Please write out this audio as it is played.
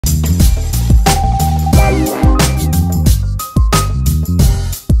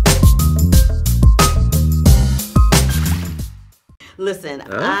Listen,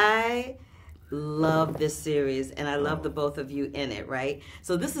 I love this series, and I love the both of you in it, right?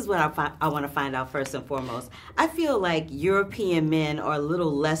 So this is what I want to find out first and foremost. I feel like European men are a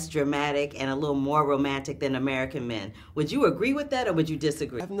little less dramatic and a little more romantic than American men. Would you agree with that, or would you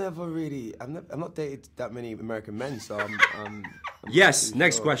disagree? I've not dated that many American men, so I'm yes,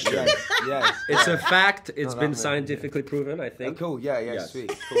 next sure. question. Yes. It's a fact. It's been scientifically proven, I think. Oh, cool, yes.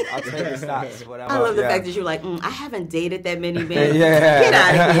 Sweet. Cool. I'll take the stats, whatever. I love the fact that you're like, I haven't dated that many men. Yeah. Get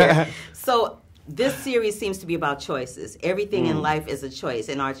out of here. So this series seems to be about choices. Everything in life is a choice,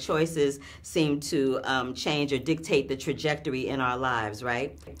 and our choices seem to change or dictate the trajectory in our lives,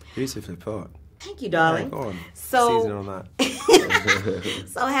 right? Beautifully put. Thank you, darling. Yeah, go on. So, season on that.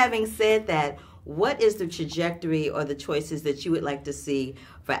 so having said that, what is the trajectory or the choices that you would like to see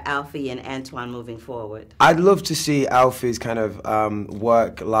for Alfie and Antoine moving forward? I'd love to see Alfie's kind of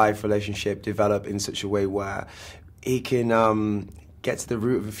work-life relationship develop in such a way where he can get to the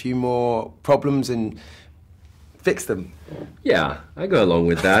root of a few more problems and fix them. Yeah, I go along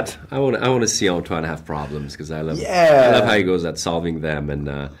with that. I want to see Antoine have problems because I love how he goes at solving them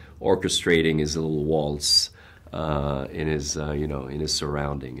and orchestrating his little waltz in his in his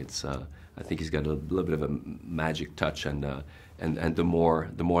surrounding. It's I think he's got a little bit of a magic touch, and the more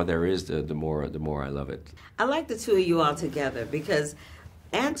there is, the more I love it. I like the two of you all together because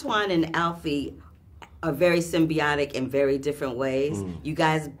Antoine and Alfie are very symbiotic in very different ways. You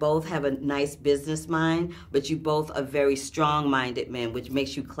guys both have a nice business mind, but you both are very strong-minded men, which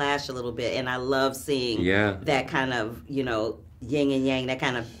makes you clash a little bit. And I love seeing that kind of, yin and yang, that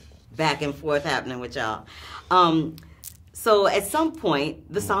kind of back and forth happening with y'all. So at some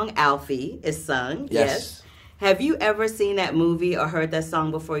point, the song Alfie is sung. Yes. Have you ever seen that movie or heard that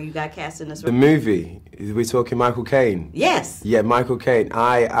song before you got cast in this role? The movie? We're talking Michael Caine? Yes. Yeah, Michael Caine.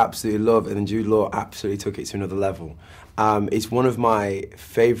 I absolutely love it, and Jude Law absolutely took it to another level. It's one of my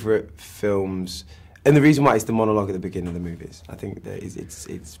favourite films, and the reason why it's the monologue at the beginning of the movies. I think that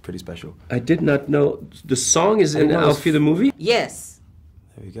it's pretty special. I did not know the song is in Alfie the movie? Yes.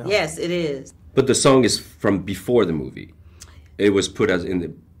 There we go. Yes, it is. But the song is from before the movie. It was put as in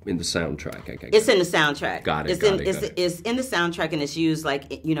the soundtrack. It's in the soundtrack. Got it. It's in the soundtrack, and it's used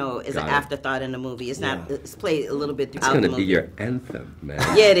like as an afterthought in the movie. It's not. It's played a little bit throughout the movie. It's gonna be your anthem, man.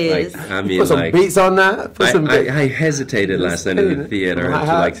 Yeah, it is. Like, I mean, put some beats on that. I hesitated last night in the theater to reach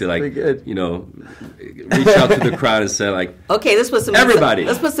out to the crowd and say like, okay, let's put some everybody.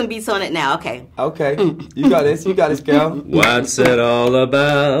 Let's put some beats on it now. Okay. Okay, you got this. You got this, girl. What's it all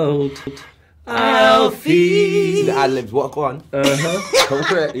about? Alfie. The ad-libs, what? Go on. Go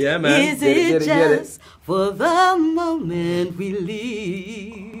for it. Yeah, man. Is it just for the moment we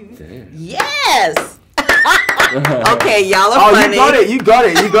leave? Damn. Yes! Okay, y'all are funny. You got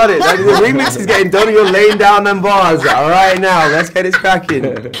it. Like, the remix is getting done and you're laying down them bars. All right, now, let's get this cracking.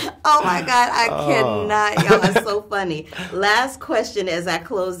 Oh my God, I cannot. Y'all are so funny. Last question as I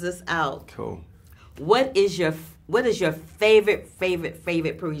close this out. Cool. What is your favorite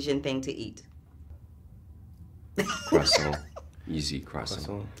Parisian thing to eat? Croissant. Easy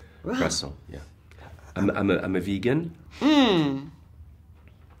croissant. Croissant, yeah. I'm a vegan.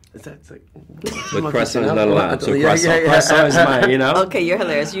 That's like, but croissant is not allowed. So croissant is mine, Okay, you're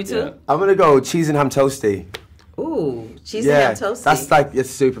hilarious. You too? Yeah. I'm going to go cheese and ham toasty. Ooh, cheese and ham toasty. That's like, it's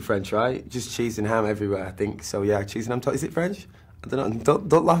super French, right? Just cheese and ham everywhere, I think. So yeah, cheese and ham toasty. Is it French? I don't know.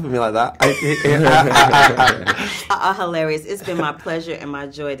 Don't laugh at me like that. Hilarious. It's been my pleasure and my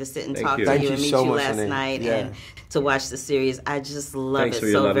joy to sit and talk to Thank you and meet so you much, last night and to watch the series. I just love Thanks it for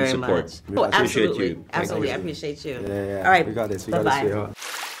your so love and very support. much. I appreciate Absolutely. you. Absolutely. I appreciate you. Yeah. All right. We got this. Bye-bye. Sweetheart.